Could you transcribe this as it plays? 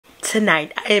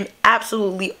tonight I am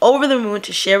absolutely over the moon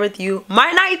to share with you my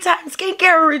nighttime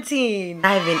skincare routine.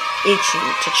 I've been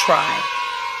itching to try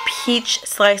Peach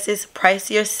Slice's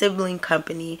pricier sibling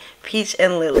company,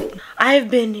 Peach&Lily. I have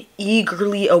been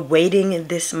eagerly awaiting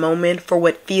this moment for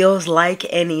what feels like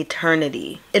an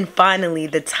eternity. And finally,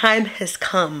 the time has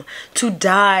come to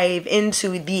dive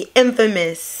into the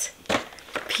infamous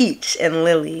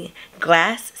Peach&Lily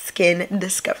Glass Skin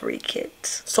Discovery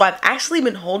Kit. So I've actually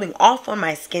been holding off on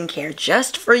my skincare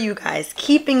just for you guys,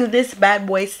 keeping this bad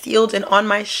boy sealed and on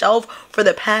my shelf for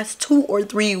the past 2 or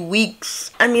 3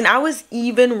 weeks. I mean, I was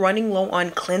even running low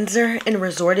on cleanser and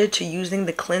resorted to using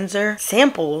the cleanser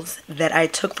samples that I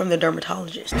took from the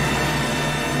dermatologist.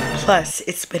 Plus,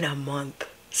 it's been a month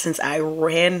since I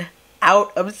ran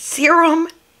out of serum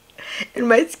and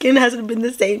my skin hasn't been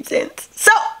the same since.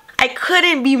 So I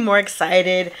couldn't be more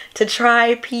excited to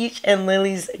try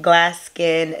Peach&Lily's Glass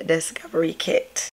Skin Discovery Kit.